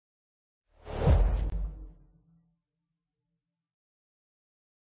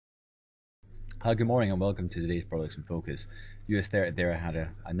Hi, good morning and welcome to today's Products in Focus. US 30 there had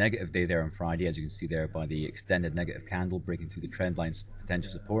a negative day there on Friday, as you can see there by the extended negative candle breaking through the trend line's potential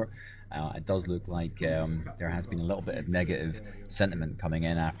support. It does look like there has been a little bit of negative sentiment coming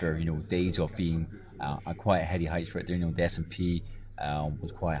in after days of being a quite heady heights right there. The S&P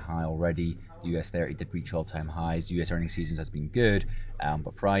was quite high already. The US 30 did reach all-time highs. The US earnings season has been good,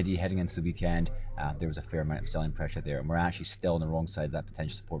 but Friday heading into the weekend, there was a fair amount of selling pressure there, and we're actually still on the wrong side of that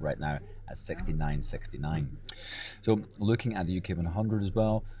potential support right now at 69.69. So looking at the UK 100 as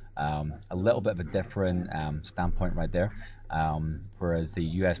well, a little bit of a different standpoint right there. Whereas the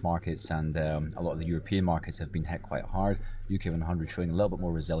US markets and a lot of the European markets have been hit quite hard. UK 100 showing a little bit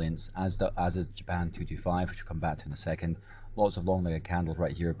more resilience, as is Japan 225, which we'll come back to in a second. Lots of long-legged candles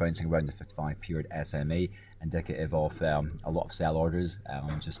right here bouncing around the 55 period SMA, indicative of a lot of sell orders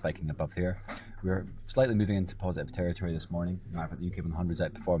just spiking above here. We're slightly moving into positive territory this morning. The UK 100's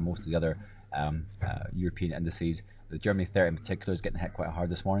outperformed most of the other European indices. The Germany 30 in particular is getting hit quite hard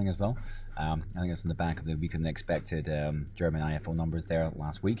this morning as well. I think it's on the back of the weaker than expected German IFO numbers there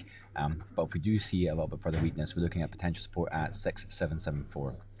last week. But if we do see a little bit further weakness, we're looking at potential support at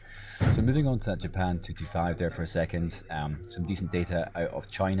 6774. So moving on to that Japan 225 there for a second, some decent data out of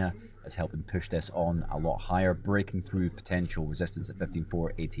China is helping push this on a lot higher, breaking through potential resistance at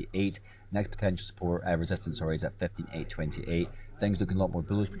 15,488. Next potential support resistance is at 15,828. Things looking a lot more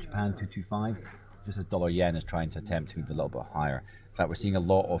bullish for Japan 225, just as dollar yen is trying to attempt to move a little bit higher. In fact, we're seeing a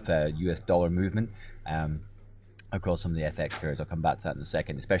lot of US dollar movement across some of the FX pairs. I'll come back to that in a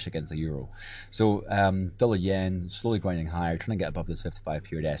second, especially against the euro. So dollar yen slowly grinding higher, trying to get above this 55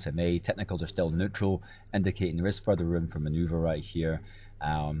 period SMA. Technicals are still neutral, indicating there is further room for maneuver right here.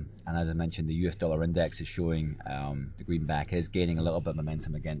 And as I mentioned, the US dollar index is showing the greenback is gaining a little bit of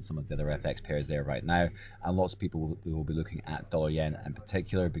momentum against some of the other FX pairs there right now. And lots of people will be looking at dollar yen in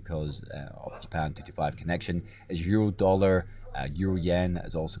particular because of the Japan 225 connection. Is euro dollar, euro yen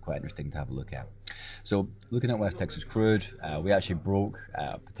is also quite interesting to have a look at. So looking at West Texas crude, we actually broke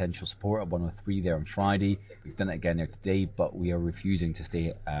potential support at 103 there on Friday. We've done it again there today, but we are refusing to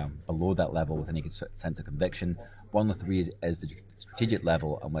stay below that level with any sense of conviction. 103 is the strategic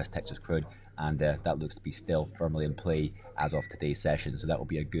level on West Texas crude, and that looks to be still firmly in play as of today's session. So that will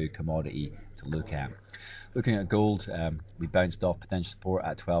be a good commodity to look at. Looking at gold, we bounced off potential support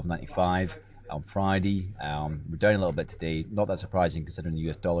at 12.95 on Friday. We're down a little bit today, not that surprising considering the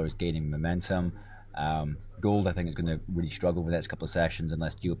US dollar is gaining momentum. Gold, I think, is going to really struggle with the next couple of sessions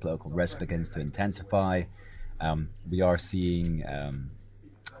unless geopolitical risk begins to intensify. We are seeing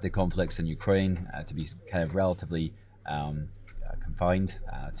the conflicts in Ukraine to be kind of relatively confined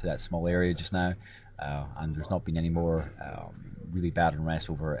to that small area just now, and there's not been any more really bad unrest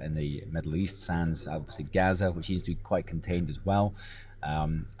over in the Middle East, sans obviously Gaza, which seems to be quite contained as well.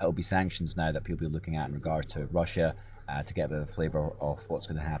 It'll be sanctions now that people will be looking at in regard to Russia to get a bit of a flavour of what's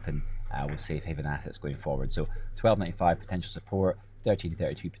going to happen with safe haven assets going forward. So 12.95 potential support,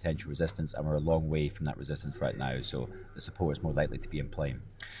 13.32 potential resistance, and we're a long way from that resistance right now, so the support is more likely to be in play.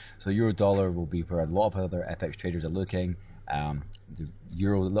 So euro dollar will be where a lot of other FX traders are looking. The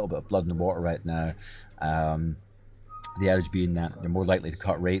euro, a little bit of blood in the water right now. The average being that they're more likely to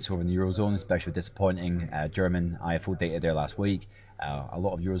cut rates over in the Eurozone, especially with disappointing German IFO data there last week. A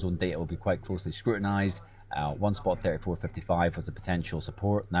lot of Eurozone data will be quite closely scrutinised. One spot 34.55 was the potential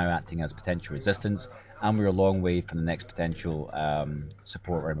support, now acting as potential resistance, and we're a long way from the next potential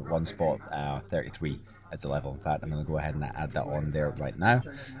support around one spot 33 as the level. In fact, I'm going to go ahead and add that on there right now,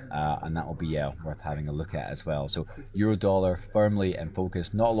 and that will be worth having a look at as well. So euro dollar firmly in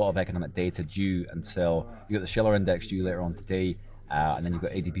focus. Not a lot of economic data due until you got the Schiller index due later on today, and then you've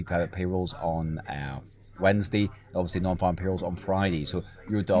got ADP private payrolls on Wednesday, obviously non-farm payrolls on Friday. So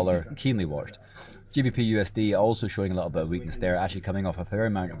euro dollar keenly watched. GBP USD also showing a little bit of weakness there, actually coming off a fair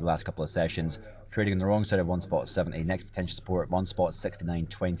amount over the last couple of sessions, trading on the wrong side of one spot 70. Next potential support one spot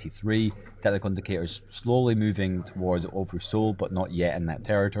 69.23. Technical indicators slowly moving towards oversold, but not yet in that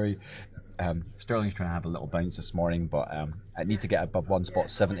territory. Sterling's trying to have a little bounce this morning, but it needs to get above one spot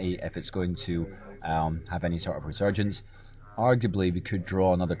 70 if it's going to have any sort of resurgence. Arguably, we could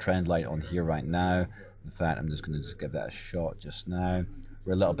draw another trend line on here right now. In fact, I'm just going to give that a shot just now.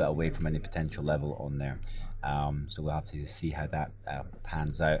 We're a little bit away from any potential level on there, so we'll have to see how that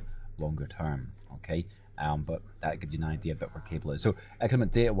pans out longer term. Okay, but that gives you an idea about where cable is. So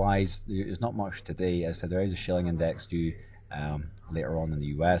economic data wise, there's not much today. As I said, there is a shilling index due later on in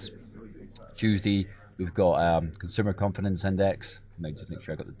the US. Tuesday we've got consumer confidence index. Just make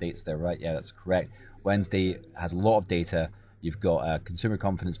sure I got the dates there right. Yeah, that's correct. Wednesday has a lot of data You've got consumer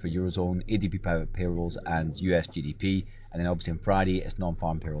confidence for Eurozone, ADP private payrolls, and US GDP. And then obviously on Friday, it's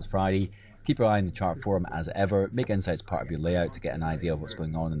non-farm payrolls Friday. Keep your eye on the chart forum as ever. Make insights part of your layout to get an idea of what's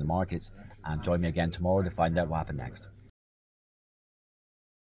going on in the markets. And join me again tomorrow to find out what happened next.